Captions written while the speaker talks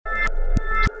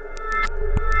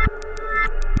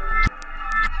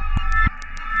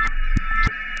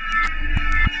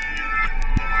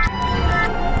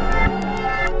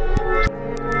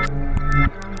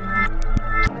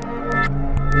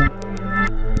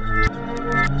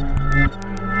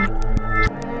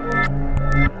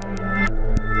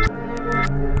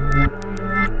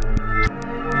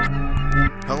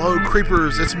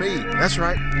Creepers, it's me. That's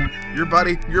right. Your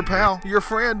buddy, your pal, your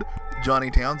friend,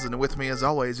 Johnny Townsend. And with me, as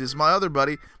always, is my other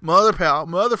buddy, my other pal,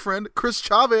 my other friend, Chris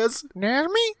Chavez. That's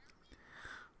me.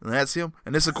 And that's him.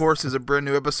 And this, of course, is a brand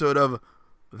new episode of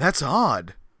That's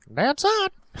Odd. That's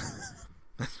odd.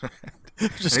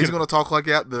 And he's going to talk like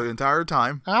that the entire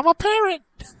time. I'm a parrot.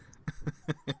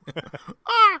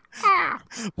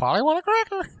 Polly want a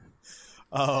cracker.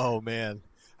 Oh, man.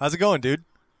 How's it going, dude?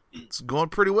 It's going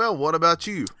pretty well. What about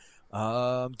you?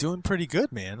 I'm doing pretty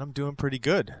good, man. I'm doing pretty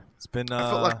good. It's been.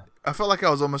 I felt like I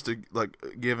was almost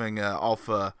giving off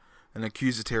an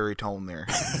accusatory tone there.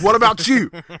 What about you?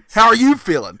 How are you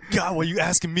feeling? God, what are you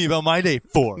asking me about my day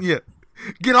for? Yeah,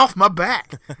 get off my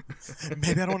back.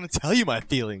 Maybe I don't want to tell you my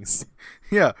feelings.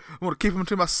 Yeah, I want to keep them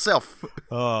to myself.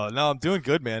 Oh no, I'm doing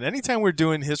good, man. Anytime we're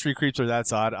doing History Creeps or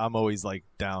That's Odd, I'm always like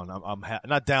down. I'm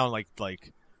not down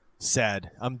like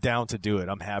sad. I'm down to do it.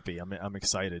 I'm happy. I'm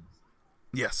excited.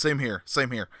 Yeah, same here.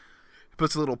 Same here. It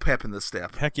puts a little pep in the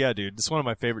step. Heck yeah, dude. It's one of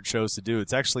my favorite shows to do.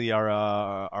 It's actually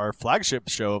our flagship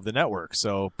show of the network,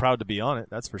 so proud to be on it,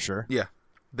 that's for sure. Yeah,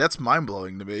 that's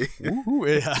mind-blowing to me. Ooh,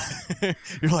 yeah.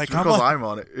 You're like, because I'm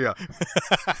on it, yeah.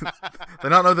 They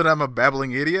don't know that I'm a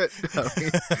babbling idiot? I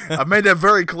mean, I've made that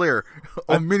very clear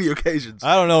on many occasions.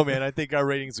 I don't know, man. I think our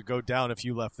ratings would go down if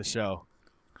you left the show.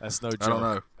 That's no joke. I don't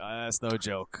know. That's no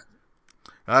joke.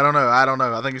 I don't know.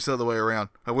 I think it's the other way around.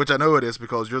 Which I know it is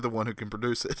because you're the one who can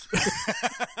produce it.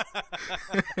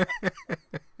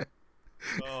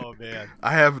 Oh, man.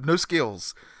 I have no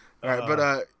skills. All right,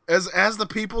 but as the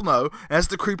people know, as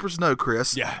the creepers know,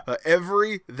 Chris, yeah.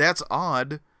 Every That's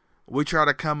Odd, we try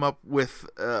to come up with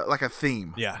like a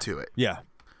theme to it. Yeah.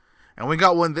 And we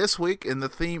got one this week, and the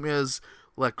theme is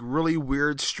like really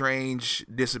weird, strange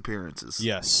disappearances.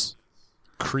 Yes.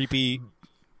 Creepy.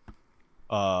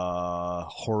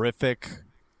 Horrific.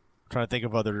 I'm trying to think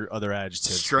of other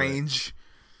adjectives. Strange.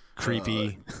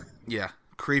 Creepy. Yeah.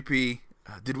 Creepy.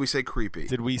 Did we say creepy?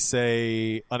 Did we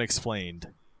say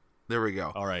unexplained? There we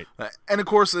go. All right. And of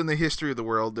course, in the history of the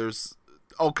world, there's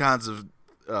all kinds of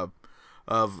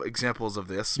examples of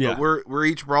this. Yeah. But we're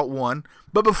each brought one.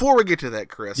 But before we get to that,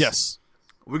 Chris. Yes.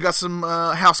 We got some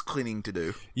house cleaning to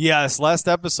do. Yeah, this last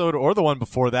episode or the one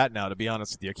before that now, to be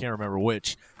honest with you. I can't remember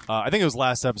which. I think it was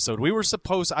last episode.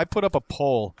 I put up a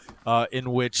poll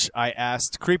in which I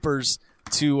asked Creepers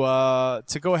to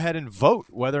go ahead and vote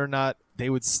whether or not they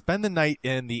would spend the night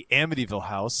in the Amityville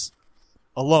house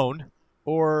alone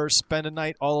or spend a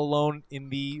night all alone in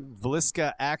the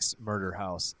Villisca Axe murder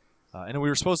house. And we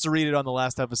were supposed to read it on the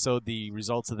last episode, the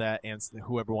results of that, and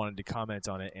whoever wanted to comment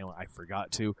on it, and I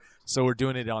forgot to. So we're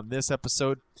doing it on this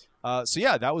episode. So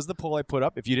yeah, that was the poll I put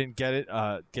up. If you didn't get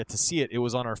to see it, it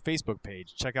was on our Facebook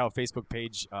page. Check out Facebook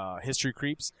page, History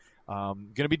Creeps.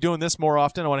 Going to be doing this more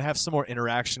often. I want to have some more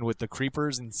interaction with the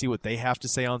Creepers and see what they have to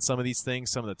say on some of these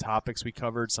things, some of the topics we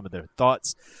covered, some of their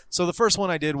thoughts. So the first one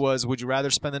I did was, would you rather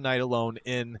spend the night alone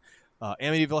in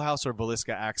Amityville house or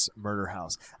Villisca Axe murder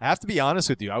house? I have to be honest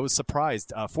with you. I was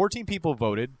surprised. 14 people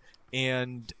voted,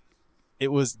 and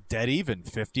it was dead even,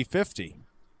 50-50.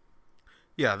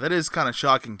 Yeah, that is kind of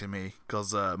shocking to me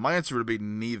because my answer would be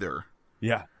neither.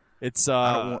 Yeah, it's.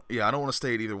 I don't want to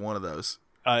stay at either one of those.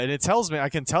 And it tells me, I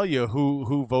can tell you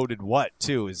who voted what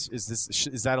too. Is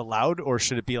that allowed, or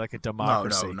should it be like a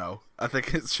democracy? No. I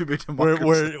think it should be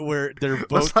democracy. Where their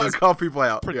vote Let's not call people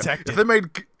out. Protected. Yeah.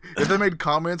 If they made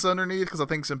comments underneath, because I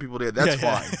think some people did, that's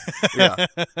fine. Yeah,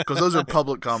 because those are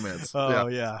public comments. Oh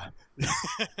yeah.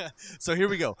 So here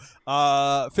we go.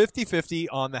 50-50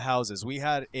 on the houses. We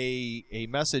had a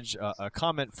message, a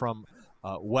comment from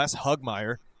Wes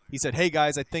Hugmeyer. He said, "Hey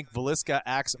guys, I think Villisca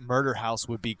Axe murder house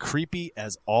would be creepy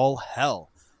as all hell."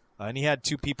 And he had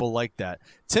two people like that.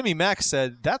 Timmy Mack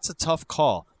said, "That's a tough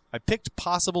call. I picked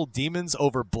possible demons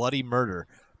over bloody murder,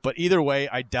 but either way,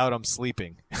 I doubt I'm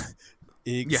sleeping."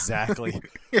 Exactly.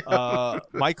 Yeah.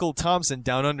 Michael Thompson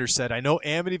down under said, "I know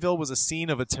Amityville was a scene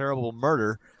of a terrible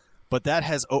murder, but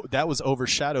that was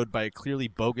overshadowed by a clearly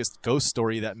bogus ghost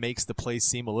story that makes the place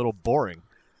seem a little boring."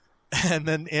 And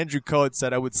then Andrew Cohen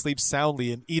said, "I would sleep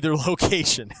soundly in either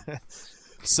location."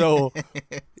 So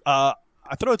I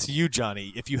throw it to you,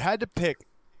 Johnny. If you had to pick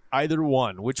either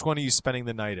one, which one are you spending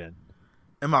the night in?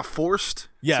 Am I forced?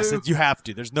 Yes, you have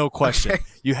to. There's no question. Okay.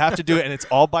 You have to do it, and it's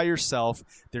all by yourself.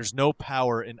 There's no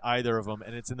power in either of them,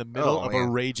 and it's in the middle of a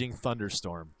raging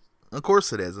thunderstorm. Of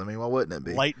course it is. I mean, why wouldn't it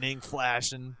be? Lightning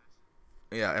flashing.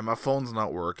 Yeah, and my phone's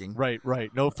not working. Right.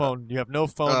 No phone. You have no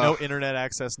phone, no internet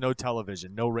access, no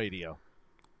television, no radio.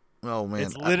 Oh, man.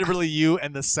 It's literally you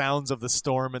and the sounds of the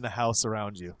storm in the house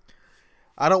around you.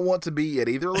 I don't want to be at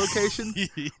either location,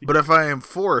 but if I am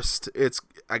forced, it's,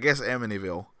 I guess,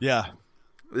 Amityville. Yeah.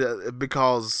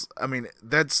 Because I mean,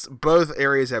 that's both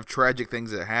areas have tragic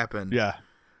things that happened. Yeah.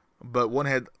 But one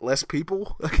had less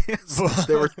people, I guess,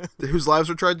 whose lives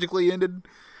were tragically ended.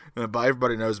 But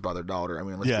everybody knows about their daughter. I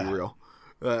mean, let's be real.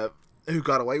 Who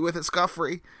got away with it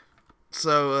scot-free.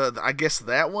 So I guess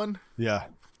that one. Yeah.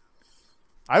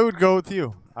 I would go with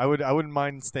you. I wouldn't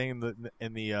mind staying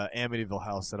in the Amityville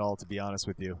house at all, to be honest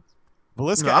with you.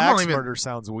 Villisca Axe murder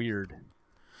sounds weird.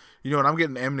 You know what? I'm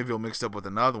getting Amityville mixed up with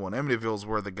another one. Amityville is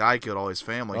where the guy killed all his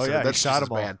family. Oh, so yeah, that's he shot just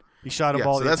them all. bad. He shot them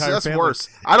all, the entire that's family. Worse.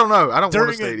 I don't know. I don't want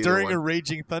to stay at during one. a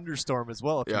raging thunderstorm as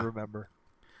well, if you remember.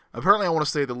 Apparently, I want to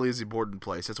stay at the Lizzie Borden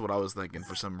place. That's what I was thinking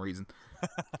for some reason.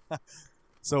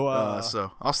 So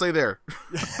so I'll stay there.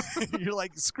 You're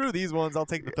like, screw these ones. I'll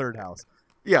take the third house.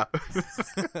 Yeah.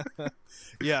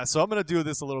 Yeah. So I'm gonna do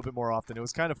this a little bit more often. It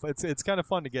was kind of it's kind of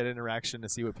fun to get interaction to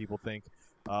see what people think.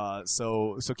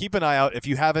 So keep an eye out. If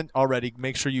you haven't already,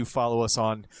 make sure you follow us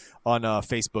on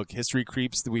Facebook, History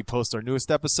Creeps. We post our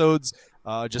newest episodes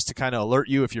just to kind of alert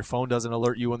you if your phone doesn't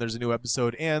alert you when there's a new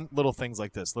episode, and little things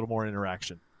like this, a little more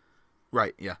interaction.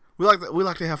 Right. Yeah. We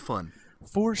like to have fun.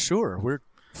 For sure, we're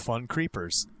fun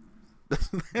creepers.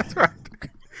 That's right.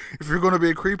 If you're going to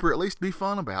be a creeper, at least be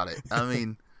fun about it. I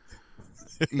mean,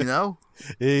 you know.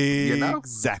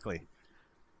 Exactly.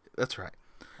 That's right.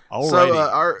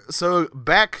 Alrighty. So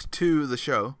back to the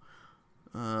show.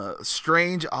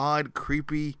 Strange, odd,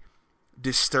 creepy,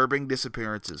 disturbing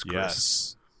disappearances, Chris.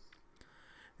 Yes.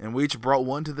 And we each brought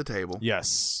one to the table.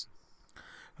 Yes.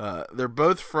 They're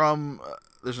both from...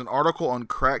 there's an article on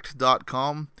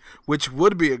cracked.com, which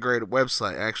would be a great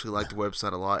website. I actually like the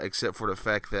website a lot, except for the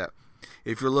fact that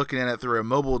if you're looking at it through a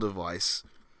mobile device,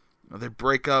 they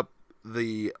break up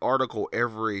the article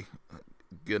every,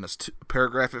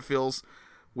 paragraph it feels,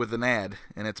 with an ad,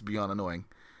 and it's beyond annoying.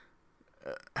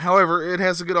 However, it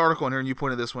has a good article in here, and you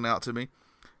pointed this one out to me.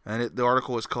 And the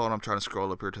article is called, I'm trying to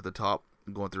scroll up here to the top,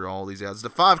 going through all these ads, the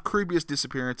 5 creepiest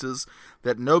disappearances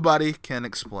that nobody can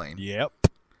explain. Yep.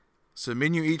 So me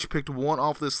and you each picked one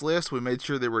off this list. We made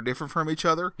sure they were different from each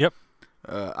other. Yep.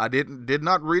 I did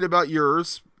not read about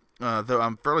yours, though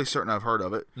I'm fairly certain I've heard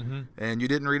of it. Mm-hmm. And you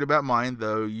didn't read about mine,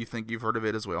 though you think you've heard of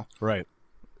it as well. Right.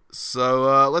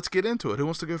 So let's get into it. Who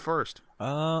wants to go first?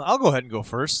 I'll go ahead and go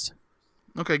first.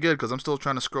 Okay, good, because I'm still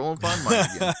trying to scroll and find mine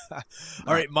again.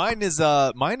 All right, mine is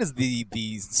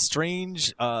the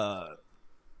strange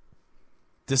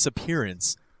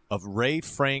disappearance of Ray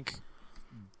Frank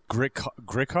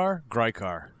Grykar.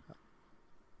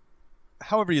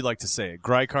 However you'd like to say it,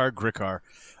 Grykar.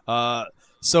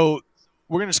 So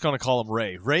we're just going to call him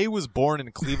Ray. Ray was born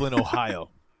in Cleveland, Ohio.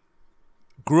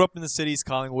 Grew up in the city's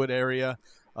Collingwood area.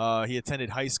 He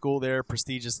attended high school there,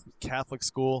 prestigious Catholic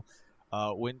school.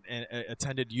 Went and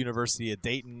attended University of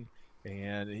Dayton,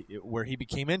 where he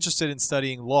became interested in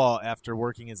studying law after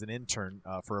working as an intern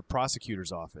for a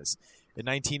prosecutor's office. In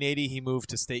 1980, he moved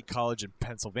to State College in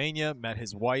Pennsylvania, met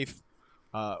his wife.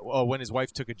 When his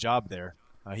wife took a job there,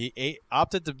 he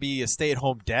opted to be a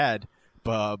stay-at-home dad,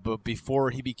 but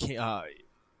before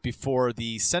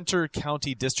the Center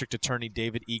County District Attorney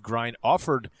David E. Grine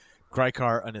offered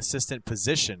Grykar an assistant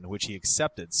position, which he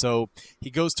accepted. So he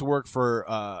goes to work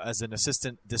as an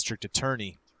assistant district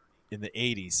attorney in the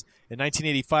 80s. In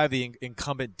 1985, the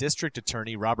incumbent district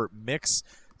attorney, Robert Mix,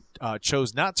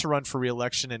 chose not to run for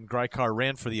re-election, and Grykar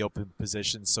ran for the open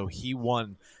position, so he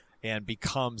won and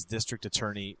becomes district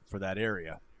attorney for that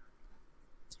area.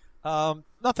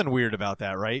 Nothing weird about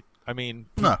that, right? I mean,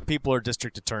 people are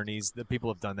district attorneys. The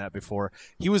people have done that before.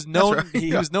 He was known. Right.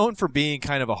 He was known for being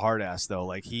kind of a hard ass, though.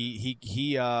 Like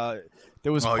there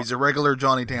was. Oh, he's a regular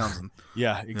Johnny Townsend.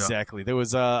 Yeah, exactly. Yeah. There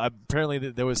was apparently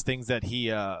there was things that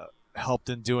he helped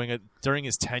in doing. During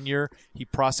his tenure, he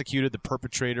prosecuted the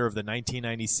perpetrator of the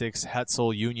 1996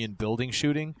 Hetzel Union building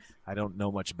shooting. I don't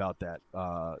know much about that,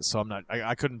 so I'm not.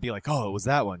 I couldn't be like, oh, it was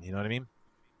that one. You know what I mean?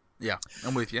 Yeah,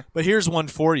 I'm with you. But here's one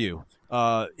for you.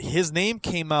 His name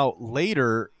came out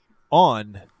later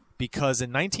on because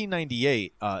in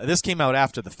 1998, this came out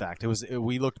after the fact.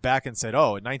 We looked back and said,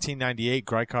 oh, in 1998,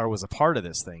 Grykar was a part of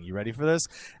this thing. You ready for this?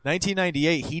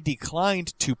 1998, he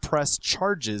declined to press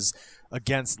charges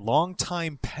against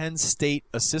longtime Penn State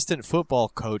assistant football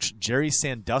coach Jerry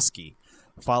Sandusky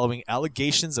following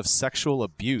allegations of sexual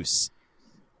abuse.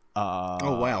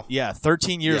 Oh, wow. Yeah,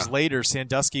 13 years later,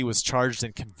 Sandusky was charged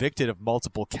and convicted of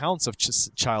multiple counts of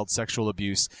child sexual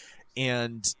abuse,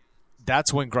 and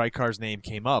that's when Grykar's name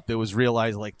came up. It was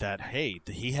realized like that, hey,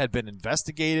 he had been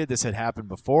investigated, this had happened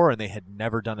before, and they had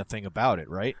never done a thing about it,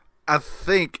 right? I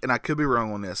think, and I could be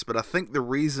wrong on this, but I think the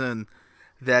reason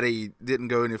that he didn't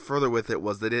go any further with it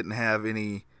was they didn't have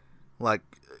any Like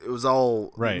it was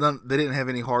all Right. They didn't have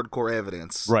any hardcore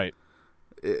evidence, Right.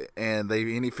 And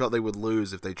he felt they would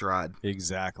lose if they tried.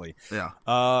 Exactly.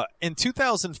 Yeah. In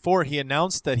 2004, he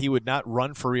announced that he would not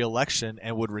run for re-election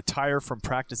and would retire from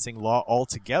practicing law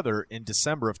altogether in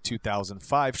December of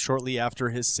 2005, shortly after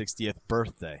his 60th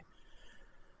birthday.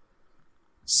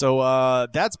 So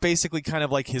that's basically kind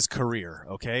of like his career,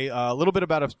 okay? A little bit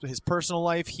about his personal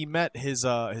life. He met his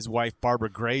wife, Barbara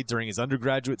Gray, during his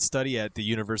undergraduate study at the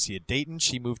University of Dayton.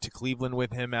 She moved to Cleveland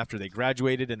with him after they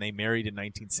graduated, and they married in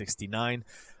 1969.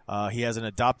 He has an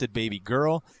adopted baby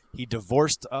girl. He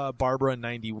divorced Barbara in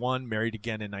 91, married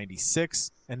again in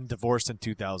 96, and divorced in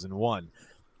 2001.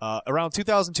 Around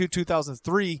 2002,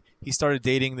 2003, he started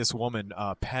dating this woman,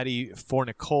 Patty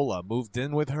Fornicola, moved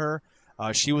in with her.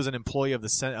 She was an employee of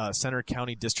the Center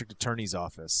County District Attorney's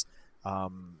Office,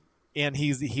 and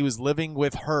he was living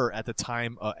with her at the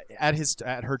time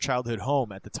at her childhood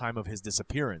home at the time of his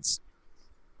disappearance.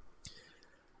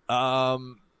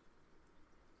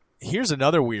 Here's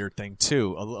another weird thing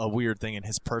too, a weird thing in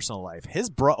his personal life. His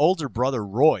older brother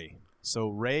Roy, so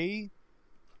Ray's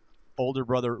older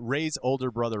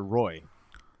brother Roy,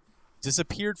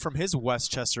 disappeared from his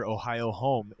Westchester, Ohio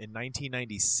home in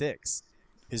 1996.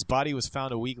 His body was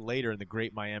found a week later in the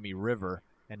Great Miami River,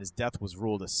 and his death was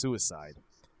ruled a suicide.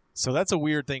 So that's a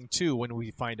weird thing, too, when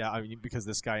we find out, because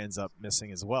this guy ends up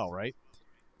missing as well, right?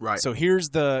 Right. So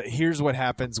here's what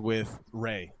happens with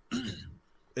Ray.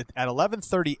 At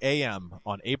 11:30 a.m.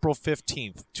 on April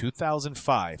 15th,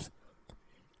 2005,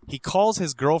 he calls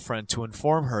his girlfriend to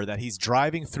inform her that he's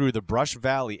driving through the Brush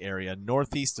Valley area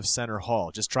northeast of Center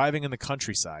Hall, just driving in the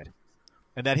countryside,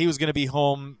 and that he was going to be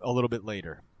home a little bit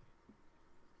later.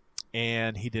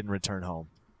 And he didn't return home.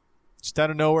 Just out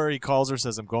of nowhere, he calls her,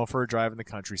 says, I'm going for a drive in the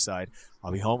countryside.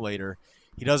 I'll be home later.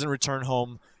 He doesn't return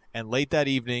home, and late that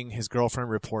evening, his girlfriend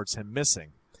reports him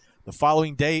missing. The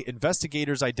following day,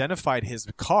 investigators identified his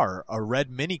car, a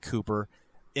red Mini Cooper,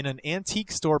 in an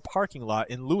antique store parking lot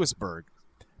in Lewisburg.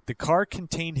 The car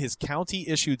contained his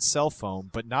county-issued cell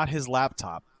phone, but not his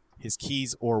laptop, his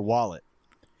keys, or wallet.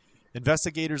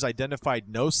 Investigators identified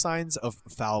no signs of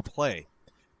foul play.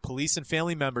 Police and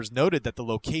family members noted that the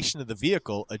location of the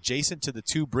vehicle, adjacent to the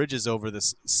two bridges over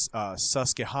the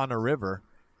Susquehanna River,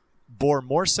 bore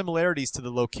more similarities to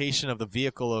the location of the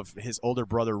vehicle of his older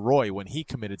brother Roy when he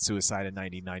committed suicide in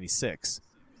 1996.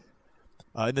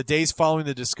 In the days following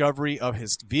the discovery of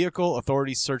his vehicle,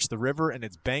 authorities searched the river and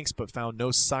its banks but found no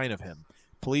sign of him.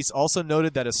 Police also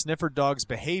noted that a sniffer dog's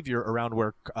behavior around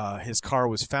where his car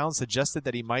was found suggested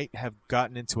that he might have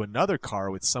gotten into another car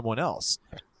with someone else.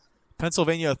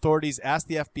 Pennsylvania authorities asked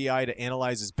the FBI to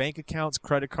analyze his bank accounts,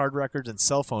 credit card records, and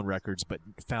cell phone records, but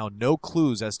found no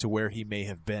clues as to where he may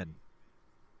have been.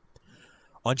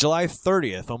 On July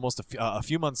 30th, almost a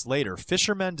few months later,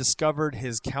 fishermen discovered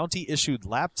his county-issued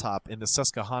laptop in the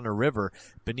Susquehanna River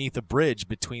beneath a bridge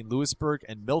between Lewisburg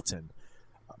and Milton,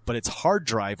 but its hard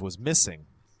drive was missing.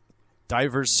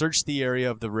 Divers searched the area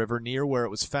of the river near where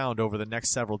it was found over the next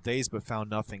several days, but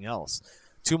found nothing else.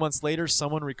 2 months later,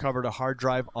 someone recovered a hard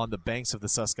drive on the banks of the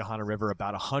Susquehanna River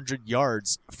about 100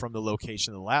 yards from the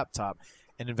location of the laptop,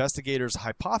 and investigators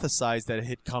hypothesized that it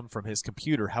had come from his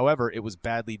computer. However, it was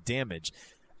badly damaged,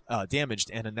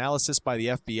 and analysis by the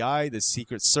FBI, the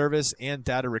Secret Service, and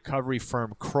data recovery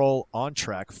firm Kroll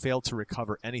OnTrack failed to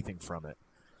recover anything from it.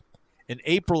 In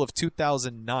April of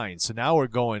 2009, so now we're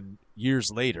going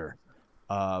years later,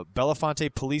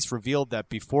 Belafonte police revealed that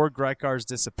before Greikar's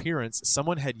disappearance,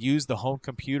 someone had used the home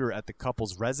computer at the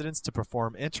couple's residence to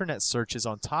perform internet searches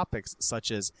on topics such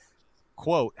as,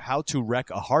 quote, how to wreck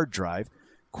a hard drive,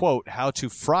 quote, how to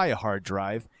fry a hard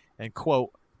drive, and,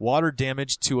 quote, water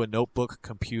damage to a notebook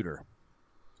computer.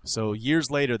 So years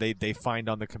later, they find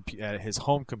on his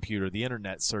home computer, the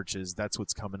internet searches, that's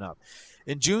what's coming up.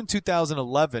 In June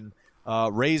 2011,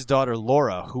 Ray's daughter,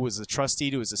 Laura, who was a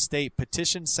trustee to his estate,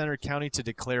 petitioned Center County to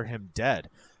declare him dead.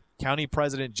 County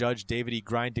President Judge David E.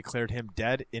 Grind declared him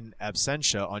dead in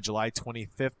absentia on July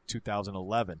 25,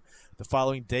 2011. The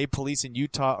following day, police in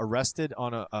Utah arrested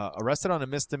on a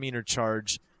misdemeanor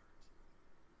charge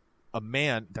a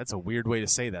man. That's a weird way to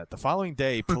say that. The following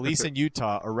day, police in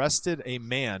Utah arrested a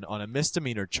man on a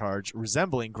misdemeanor charge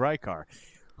resembling Greikar,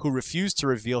 who refused to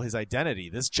reveal his identity.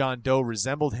 This John Doe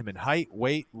resembled him in height,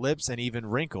 weight, lips, and even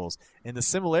wrinkles, and the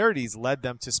similarities led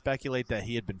them to speculate that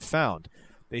he had been found.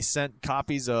 They sent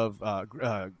copies of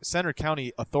Center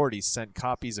County authorities sent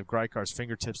copies of Greikar's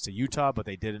fingertips to Utah, but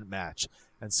they didn't match,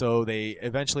 and so they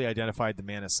eventually identified the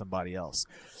man as somebody else.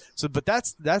 So, but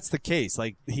that's the case.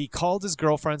 Like, he called his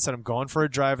girlfriend, said, "I'm going for a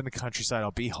drive in the countryside.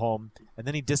 I'll be home," and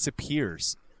then he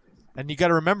disappears. And you got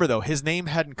to remember, though, his name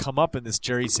hadn't come up in this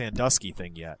Jerry Sandusky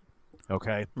thing yet.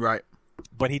 Okay? Right.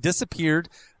 But he disappeared.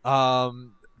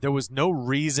 There was no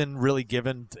reason really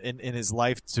given in his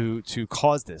life to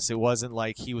cause this. It wasn't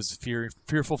like he was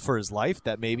fearful for his life,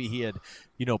 that maybe he had,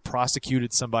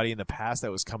 prosecuted somebody in the past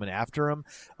that was coming after him.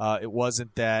 It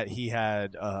wasn't that he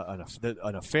had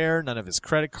an affair. None of his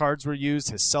credit cards were used.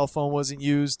 His cell phone wasn't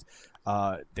used.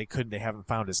 They haven't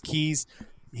found his keys.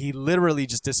 He literally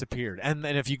just disappeared. And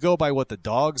if you go by what the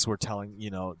dogs were telling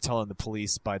the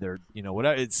police by their,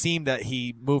 whatever, it seemed that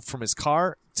he moved from his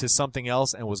car to something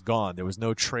else and was gone. There was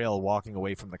no trail walking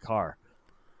away from the car.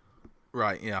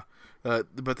 Right, yeah. But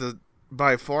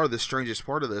by far the strangest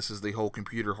part of this is the whole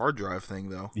computer hard drive thing,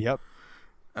 though. Yep.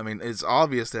 I mean, it's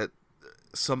obvious that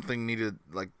something needed,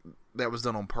 that was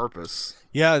done on purpose.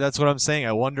 Yeah, that's what I'm saying.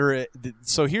 I wonder.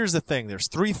 So here's the thing. There's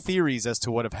 3 theories as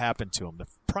to what have happened to him. The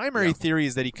primary theory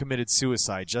is that he committed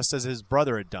suicide, just as his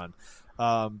brother had done,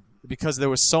 because there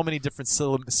were so many different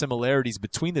similarities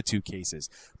between the 2 cases.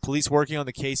 Police working on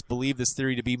the case believe this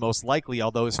theory to be most likely,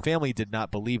 although his family did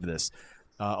not believe this.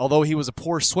 Although he was a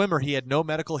poor swimmer, he had no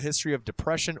medical history of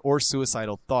depression or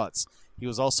suicidal thoughts. He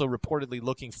was also reportedly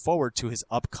looking forward to his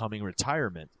upcoming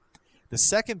retirement. The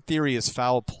second theory is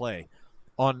foul play.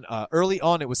 Early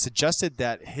on, it was suggested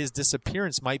that his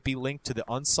disappearance might be linked to the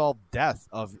unsolved death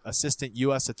of Assistant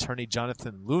U.S. Attorney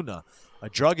Jonathan Luna, a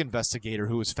drug investigator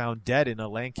who was found dead in a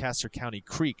Lancaster County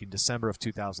creek in December of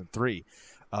 2003.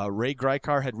 Ray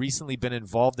Grykar had recently been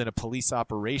involved in a police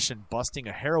operation busting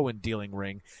a heroin dealing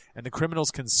ring, and the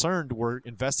criminals concerned were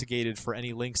investigated for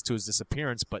any links to his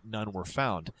disappearance, but none were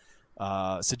found.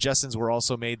 Suggestions were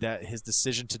also made that his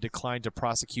decision to decline to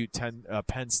prosecute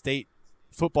Penn State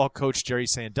football coach Jerry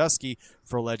Sandusky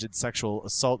for alleged sexual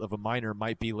assault of a minor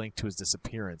might be linked to his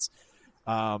disappearance.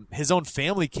 His own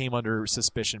family came under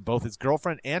suspicion. Both his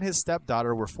girlfriend and his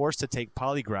stepdaughter were forced to take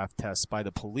polygraph tests by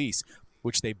the police,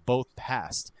 which they both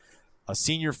passed. A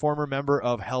senior former member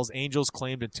of Hell's Angels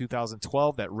claimed in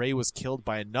 2012 that Ray was killed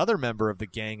by another member of the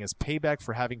gang as payback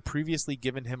for having previously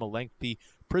given him a lengthy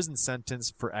prison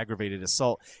sentence for aggravated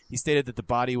assault. He stated that the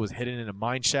body was hidden in a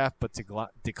mine shaft, but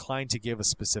declined to give a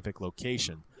specific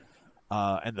location.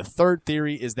 And the third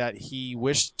theory is that he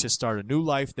wished to start a new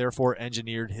life, therefore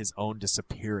engineered his own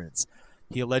disappearance.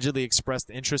 He allegedly expressed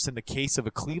interest in the case of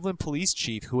a Cleveland police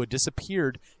chief who had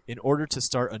disappeared in order to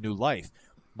start a new life.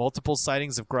 Multiple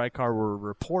sightings of Grykar were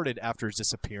reported after his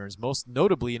disappearance, most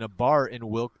notably in a bar in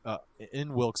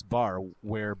Wilkes Bar,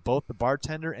 where both the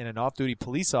bartender and an off-duty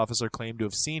police officer claimed to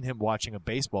have seen him watching a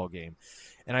baseball game.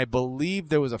 And I believe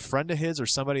there was a friend of his or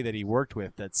somebody that he worked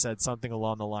with that said something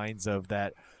along the lines of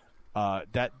that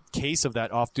case of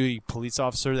that off-duty police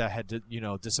officer that had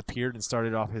disappeared and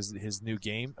started off his new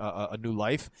game, a new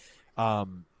life.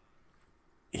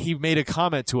 He made a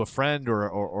comment to a friend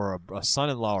or a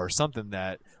son-in-law or something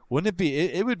that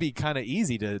it would be kind of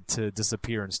easy to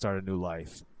disappear and start a new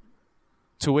life.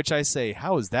 To which I say,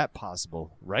 how is that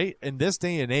possible, right? In this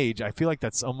day and age, I feel like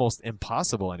that's almost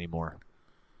impossible anymore.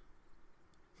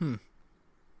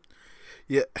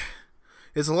 Yeah.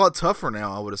 It's a lot tougher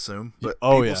now, I would assume, but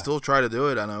people still try to do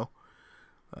it, I know.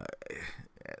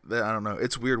 I don't know.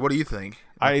 It's weird. What do you think?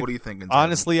 What do you think?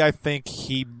 Honestly, I think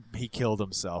he killed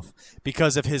himself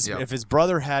because if his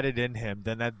brother had it in him,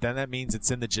 then that means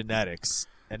it's in the genetics,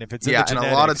 and if it's in the genetics,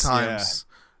 and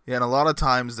a lot of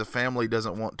times the family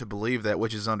doesn't want to believe that,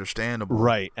 which is understandable,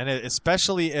 right? And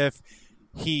especially if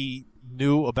he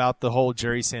knew about the whole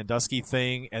Jerry Sandusky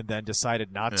thing and then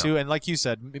decided not to. And like you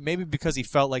said, maybe because he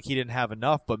felt like he didn't have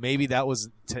enough, but maybe that was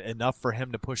enough for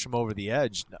him to push him over the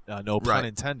edge. No pun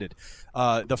intended.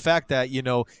 The fact that,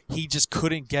 he just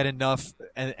couldn't get enough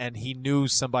and he knew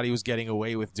somebody was getting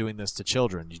away with doing this to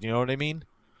children. You know what I mean?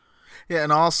 Yeah,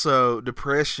 and also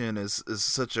depression is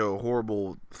such a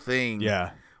horrible thing.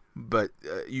 Yeah. But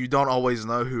you don't always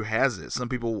know who has it. Some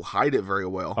people hide it very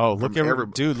well. Oh, look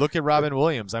at Robin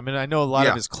Williams. I mean, I know a lot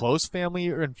of his close family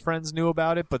and friends knew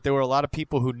about it, but there were a lot of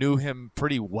people who knew him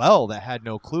pretty well that had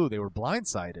no clue. They were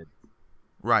blindsided.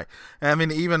 Right. I mean,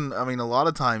 a lot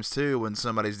of times, too, when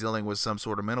somebody's dealing with some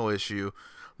sort of mental issue,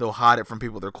 they'll hide it from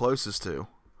people they're closest to.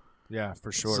 Yeah,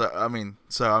 for sure. So I mean,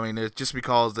 it's just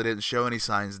because they didn't show any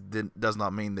signs does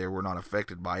not mean they were not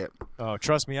affected by it. Oh,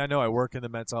 trust me, I know. I work in the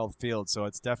mental health field, so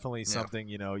it's definitely something.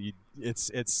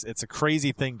 It's a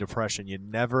crazy thing. Depression. You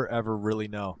never ever really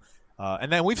know.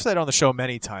 And then we've said on the show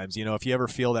many times, if you ever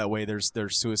feel that way, there's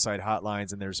suicide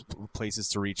hotlines and there's places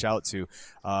to reach out to.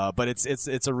 But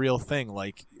it's a real thing.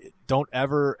 Like, don't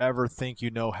ever think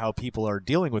how people are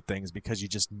dealing with things because you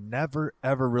just never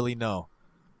ever really know.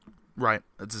 Right.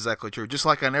 That's exactly true. Just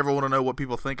like I never want to know what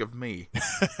people think of me.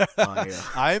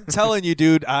 I am telling you,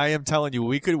 dude. I am telling you.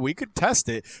 We could test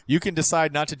it. You can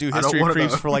decide not to do I don't History of wanna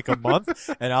Creeps know. for like a month,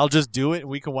 and I'll just do it, and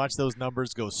we can watch those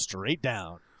numbers go straight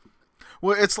down.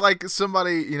 Well, it's like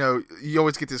somebody, you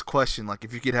always get this question, like,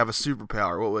 if you could have a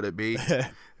superpower, what would it be?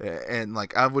 And,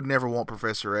 like, I would never want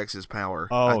Professor X's power.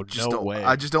 Oh, no way.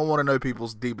 I just don't want to know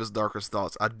people's deepest, darkest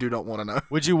thoughts. I do not want to know.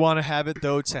 Would you want to have it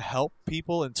though to help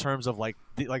people in terms of like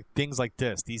things like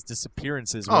these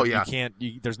disappearances? Where Oh, yeah.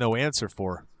 There's no answer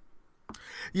for.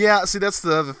 Yeah, see, that's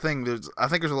the other thing. I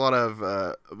think there's a lot of,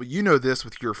 this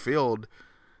with your field,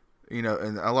 and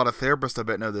a lot of therapists, I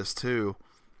bet, know this too.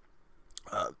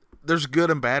 There's good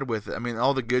and bad with it. I mean,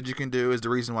 all the good you can do is the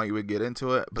reason why you would get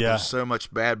into it, but Yeah. there's so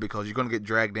much bad because you're going to get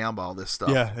dragged down by all this stuff.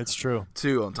 Yeah, it's true.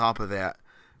 Too, on top of that,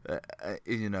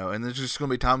 and there's just going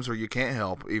to be times where you can't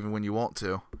help even when you want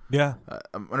to. Yeah.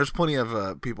 And there's plenty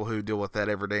of people who deal with that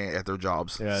every day at their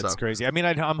jobs. Yeah, so. it's crazy. I mean,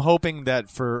 I'm hoping that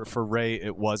for Ray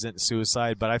it wasn't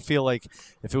suicide, but I feel like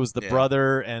if it was the Yeah.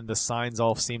 brother and the signs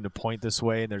all seem to point this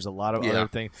way, and there's a lot of Yeah. other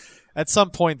things, at some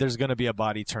point there's going to be a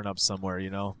body turn up somewhere.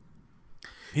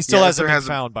 He still Yeah, if hasn't there been hasn't-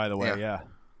 found, by the way. yeah. Yeah.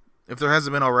 If there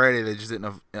hasn't been already, they just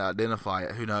didn't identify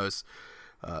it. Who knows?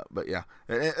 But yeah,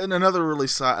 and another really a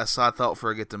side thought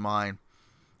before I get to mine.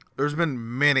 There's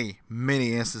been many,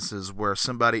 many instances where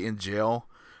somebody in jail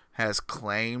has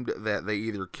claimed that they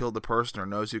either killed the person or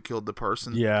knows who killed the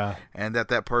person. Yeah. And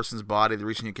that person's body, the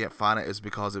reason you can't find it is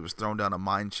because it was thrown down a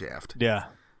mine shaft. Yeah.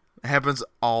 It happens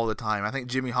all the time. I think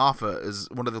Jimmy Hoffa is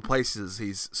one of the places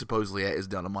he's supposedly at is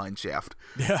down a mine shaft.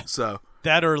 Yeah. So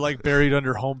That or like buried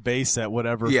under home base at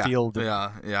whatever yeah, field.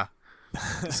 yeah.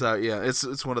 So yeah,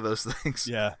 it's one of those things.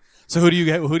 Yeah. So who do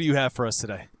you have for us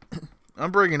today?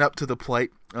 I'm bringing up to the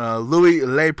plate Louis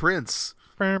Le Prince,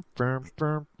 Yeah.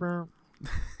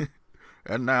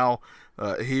 and now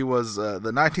he was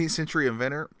the 19th century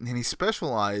inventor, and he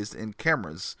specialized in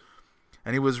cameras,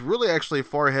 and he was really actually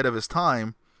far ahead of his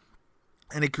time,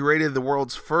 and he created the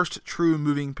world's first true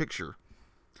moving picture.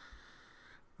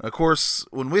 Of course,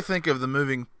 when we think of the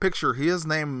moving picture, his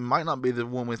name might not be the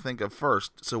one we think of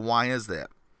first. So why is that?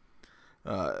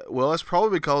 Well, it's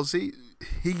probably because he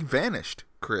vanished,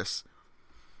 Chris.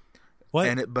 What?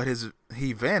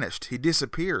 He vanished. He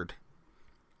disappeared.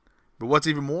 But what's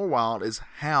even more wild is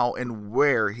how and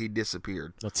where he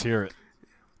disappeared. Let's hear it.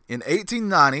 In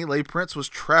 1890, Le Prince was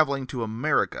traveling to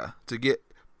America to get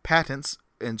patents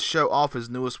and show off his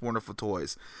newest wonderful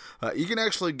toys. You can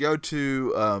actually go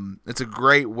to, it's a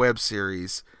great web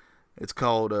series. It's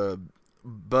called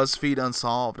BuzzFeed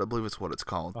Unsolved. I believe it's what it's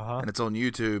called. Uh-huh. And it's on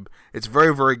YouTube. It's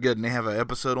very, very good, and they have an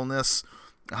episode on this.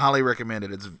 I highly recommend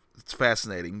it. It's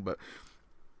fascinating. But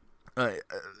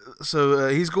so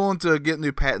he's going to get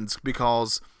new patents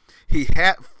because he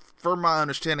had, from my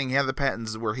understanding, he had the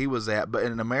patents where he was at, but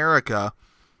in America,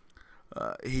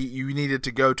 you needed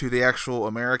to go to the actual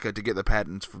America to get the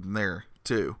patents from there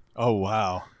too. Oh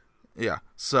wow. Yeah,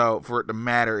 so for it to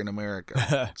matter in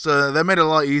America, so that made it a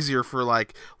lot easier for,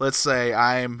 like, let's say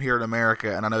I am here in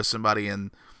America and I know somebody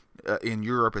in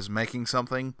Europe is making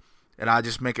something, and I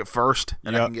just make it first,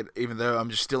 and I can get, even though I'm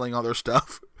just stealing all their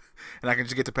stuff, and I can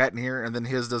just get the patent here, and then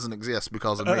his doesn't exist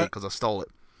because of me, because I stole it.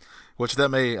 Which I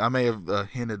may have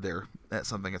hinted there at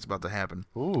something that's about to happen.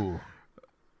 Ooh.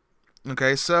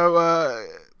 Okay, so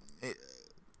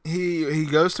he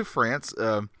goes to France.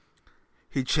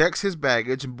 He checks his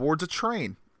baggage and boards a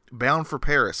train bound for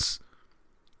Paris.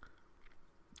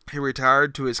 He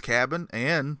retired to his cabin,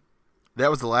 and that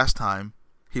was the last time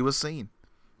he was seen.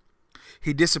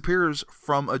 He disappears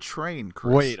from a train,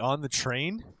 Chris. Wait, on the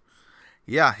train?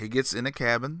 Yeah, he gets in a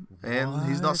cabin, and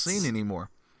he's not What? seen anymore.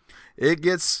 It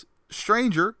gets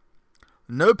stranger.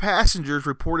 No passengers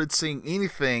reported seeing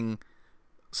anything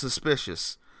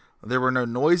suspicious. There were no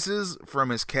noises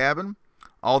from his cabin.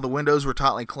 All the windows were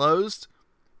tightly closed.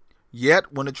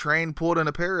 Yet, when the train pulled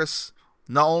into Paris,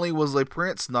 not only was Le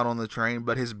Prince not on the train,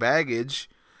 but his baggage,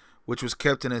 which was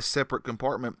kept in a separate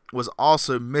compartment, was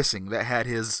also missing. That had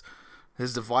his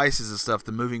devices and stuff,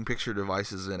 the moving picture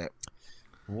devices in it.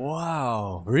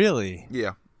 Wow. Really?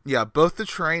 Yeah. Both the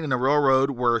train and the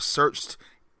railroad were searched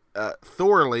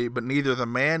thoroughly, but neither the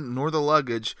man nor the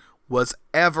luggage was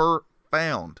ever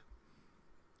found.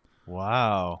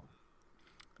 Wow.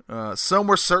 Some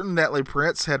were certain that Le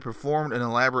Prince had performed an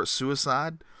elaborate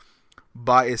suicide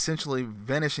by essentially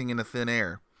vanishing into thin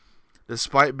air,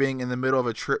 despite being in the middle of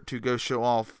a trip to go show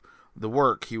off the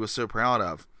work he was so proud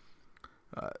of.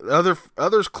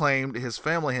 Others claimed his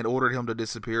family had ordered him to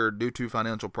disappear due to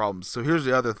financial problems. So here's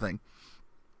the other thing.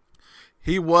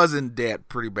 He was in debt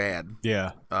pretty bad.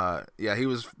 Yeah. He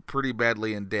was pretty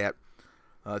badly in debt.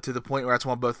 to the point where that's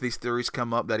why both these theories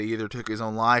come up, that he either took his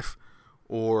own life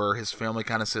or his family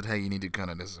kind of said, hey, you need to kind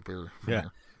of disappear from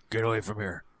here. Get away from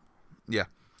here. Yeah.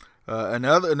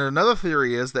 Another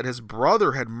theory is that his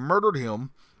brother had murdered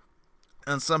him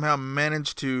and somehow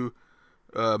managed to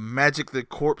magic the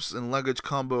corpse and luggage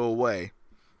combo away.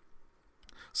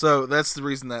 So that's the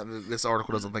reason that this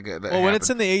article doesn't think that happened. When it's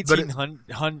in the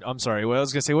 1800s, I'm sorry. What I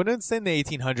was going to say, when it's in the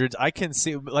 1800s, I can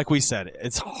see, like we said,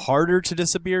 it's harder to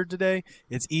disappear today.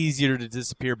 It's easier to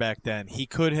disappear back then. He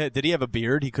could have. Did he have a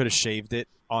beard? He could have shaved it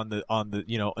on the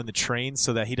in the train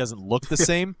so that he doesn't look the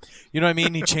same. You know what I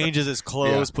mean? He changes his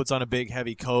clothes, puts on a big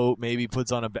heavy coat, maybe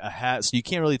puts on a hat, so you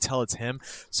can't really tell it's him.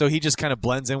 So he just kind of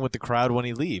blends in with the crowd when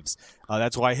he leaves.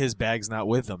 That's why his bag's not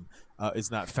with him. It's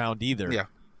not found either. Yeah.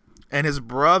 And his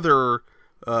brother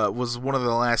was one of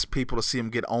the last people to see him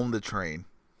get on the train.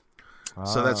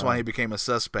 So that's why he became a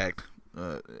suspect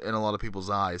in a lot of people's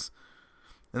eyes.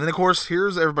 And then, of course,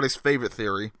 here's everybody's favorite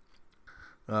theory.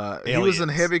 He was in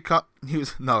heavy...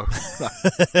 No.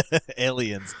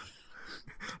 Aliens.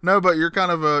 No, but you're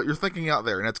kind of... you're thinking out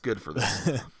there, and that's good for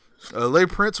this. Le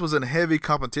Prince was in heavy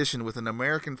competition with an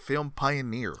American film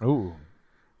pioneer. Ooh.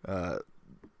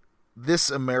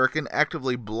 This American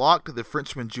actively blocked the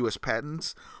Frenchman's U.S.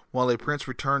 patents, while Le Prince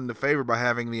returned the favor by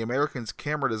having the Americans'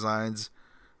 camera designs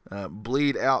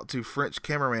bleed out to French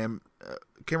cameramen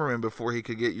before he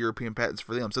could get European patents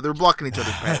for them. So they're blocking each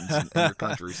other's patents in their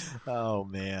countries. Oh,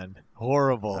 man.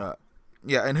 Horrible.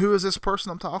 Yeah, and who is this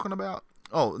person I'm talking about?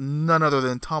 Oh, none other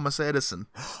than Thomas Edison.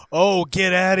 Oh,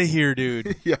 get out of here,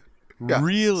 dude. Yeah.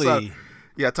 Really? So,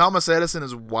 yeah, Thomas Edison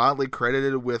is widely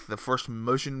credited with the first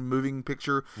motion moving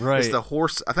picture. Right. It's the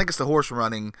horse. I think it's the horse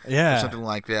running. Yeah. Or something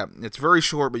like that. It's very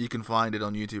short, but you can find it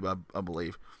on YouTube, I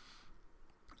believe.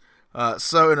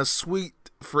 So in a sweet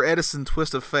for Edison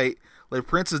twist of fate, Le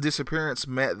Prince's disappearance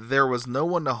meant there was no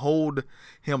one to hold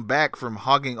him back from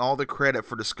hogging all the credit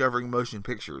for discovering motion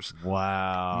pictures.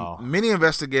 Wow. Many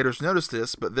investigators noticed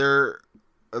this, but there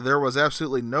was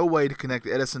absolutely no way to connect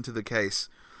Edison to the case.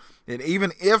 And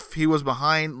even if he was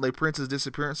behind Le Prince's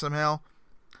disappearance somehow,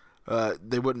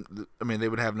 they would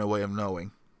have no way of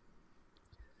knowing.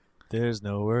 There's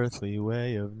no earthly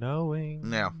way of knowing.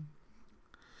 Now,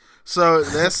 so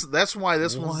that's why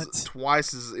this one's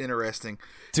twice as interesting.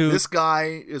 Dude. This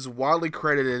guy is widely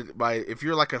credited by, if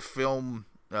you're like a film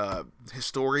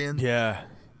historian, Yeah.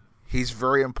 he's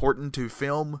very important to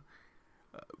film,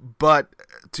 but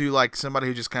to like somebody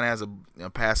who just kind of has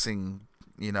a passing,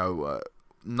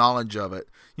 knowledge of it,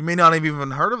 you may not have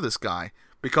even heard of this guy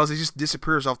because he just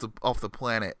disappears off the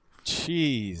planet.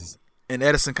 Jeez. And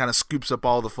Edison kind of scoops up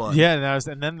all the fun. Yeah,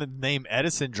 and then the name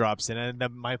Edison drops in, and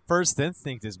then my first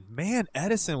instinct is, man,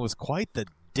 Edison was quite the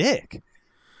dick.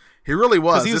 He really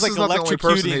was. Because he was This is not the only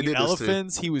person he electrocuting did this to.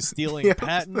 elephants. He was stealing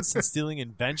patents and stealing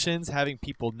inventions, having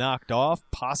people knocked off,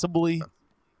 possibly.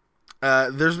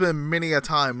 There's been many a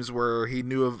times where he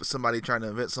knew of somebody trying to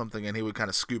invent something, and he would kind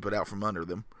of scoop it out from under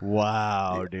them.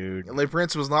 Wow, dude. Le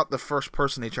Prince was not the first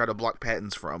person he tried to block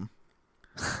patents from.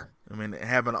 I mean, it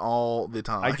happened all the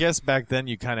time. I guess back then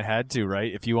you kind of had to,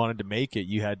 right? If you wanted to make it,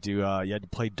 you had to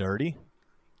play dirty.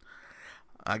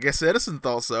 I guess Edison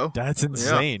thought so. That's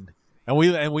insane. And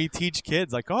we teach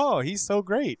kids like, oh, he's so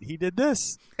great. He did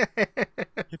this.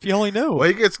 If you only knew. Well,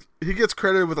 he gets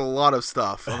credited with a lot of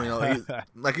stuff. I mean,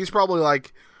 he's probably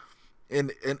like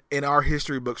in our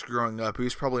history books growing up, he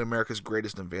was probably America's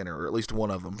greatest inventor, or at least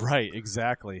one of them. Right,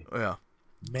 exactly. Yeah,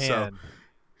 man,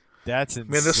 that's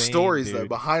insane. Man, the stories dude. though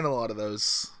behind a lot of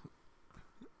those.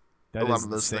 That a lot is of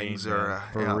those insane, things man. are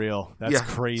for real. That's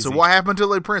crazy. So what happened to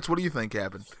Le Prince? What do you think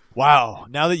happened? Wow.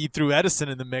 Now that you threw Edison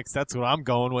in the mix, that's what I'm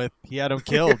going with. He had him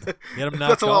killed. He had him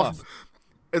knocked off.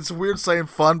 It's weird saying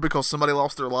fun because somebody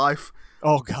lost their life.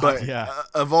 Oh, God, but yeah.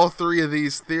 Of all three of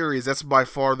these theories, that's by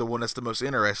far the one that's the most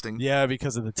interesting. Yeah,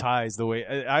 because of the ties. The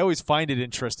way I always find it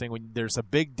interesting when there's a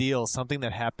big deal, something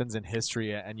that happens in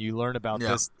history, and you learn about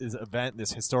this event,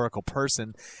 this historical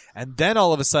person, and then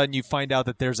all of a sudden you find out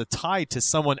that there's a tie to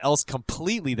someone else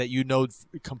completely that you know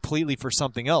completely for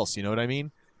something else. You know what I mean?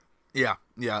 Yeah,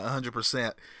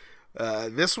 100%.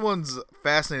 This one's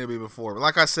fascinated me before.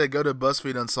 Like I said, go to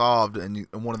BuzzFeed Unsolved, and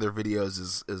one of their videos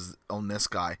is on this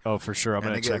guy. Oh, for sure. I'm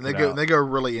going to check it out. They go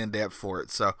really in depth for it,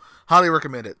 so highly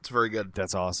recommend it. It's very good.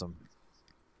 That's awesome.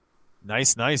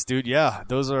 Nice, dude. Yeah,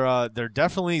 those are they're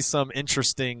definitely some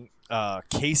interesting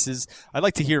cases. I'd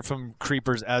like to hear from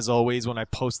Creepers as always when I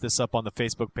post this up on the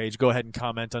Facebook page. Go ahead and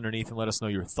comment underneath and let us know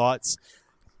your thoughts.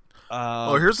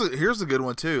 Here's a good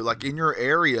one too. Like in your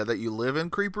area that you live in,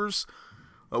 Creepers.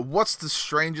 What's the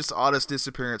strangest, oddest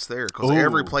disappearance there? Because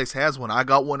every place has one. I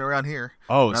got one around here.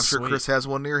 Oh, and I'm sure Chris has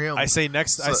one near him. I say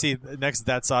next. I see next.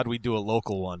 That's odd. We do a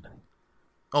local one.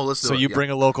 Oh, let's do it. So you bring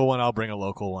a local one. I'll bring a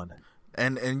local one.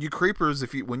 And you creepers,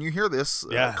 when you hear this,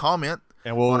 comment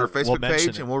and on our Facebook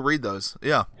page, and we'll read those.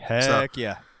 Yeah. Heck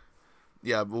yeah.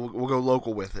 Yeah, we'll go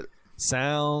local with it.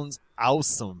 Sounds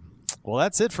awesome. Well,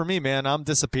 that's it for me, man. I'm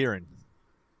disappearing.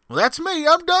 Well, that's me.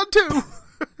 I'm done too.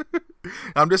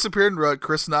 I'm disappearing.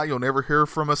 Chris and I, you'll never hear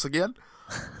from us again.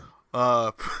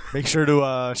 Make sure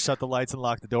to shut the lights and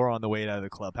lock the door on the way out of the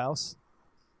clubhouse.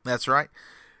 That's right.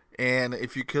 And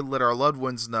if you could let our loved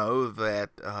ones know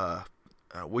that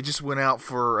we just went out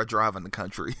for a drive in the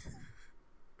country.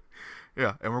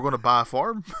 Yeah, and we're going to buy a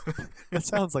farm. It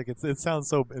sounds like it sounds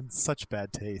so in such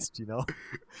bad taste, you know.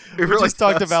 We really just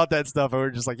talked about that stuff, and we're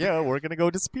just like, yeah, we're going to go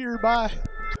disappear. Bye.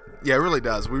 Yeah, it really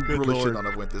does. We really should not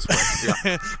have went this way.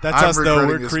 Yeah. That's us, though.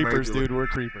 We're creepers, dude. We're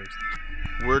creepers.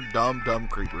 We're dumb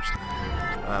creepers.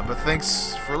 But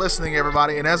thanks for listening,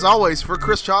 everybody. And as always, for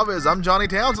Chris Chavez, I'm Johnny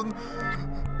Townsend.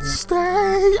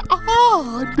 Stay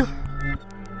on.